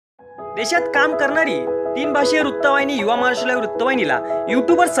देशात काम करणारी 3 भाषीय वृत्तवाहिनी युवा महाराष्ट्र लाईव्ह वृत्तवाहिनीला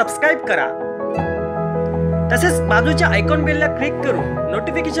यूट्यूबवर सबस्क्राईब करा। तसेच बाजूच्या आयकॉन बेलला क्लिक करून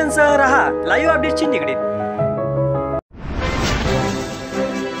नोटिफिकेशनसह रहा लाईव्ह अपडेटशी निगडीत।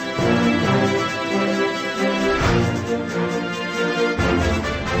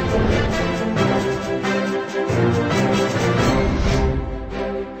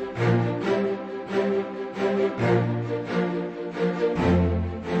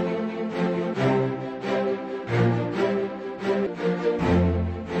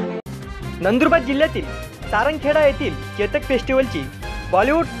 नंदुरबार जिल्ह्यातील सारंगखेडा येथील चेतक फेस्टिवलची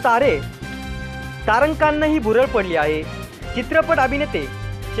बॉलिवूड तारे तारंगांनाही भुरळ पडली आहे। चित्रपट अभिनेते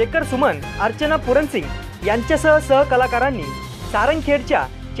शेखर सुमन, अर्चना पुरणसिंग यांच्यासह सहकलाकारांनी सारंगखेडच्या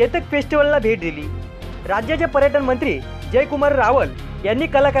चेतक फेस्टिवलला भेट दिली। राज्याचे पर्यटन मंत्री जयकुमार रावल यांनी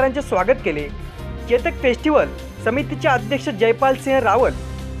कलाकारांचे स्वागत केले। चेतक फेस्टिवल समितीचे अध्यक्ष जयपाल सिंह रावल,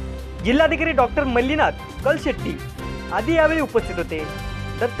 जिल्हाधिकारी डॉक्टर मल्लीनाथ कलशेट्टी आदी यावेळी उपस्थित होते।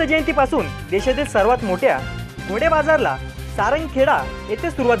 दत्त जयंतीपासून देशातील सर्वात मोठ्या घोडे बाजारला सारंगखेडा येथे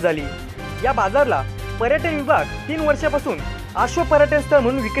सुरुवात झाली। या बाजारला पर्यटन विभाग 3 वर्षापासून आश्व पर्यटन स्थळ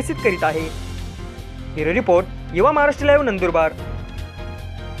म्हणून विकसित करीत आहे। ब्युरो रिपोर्ट, युवा महाराष्ट्र लाईव्ह, नंदुरबार।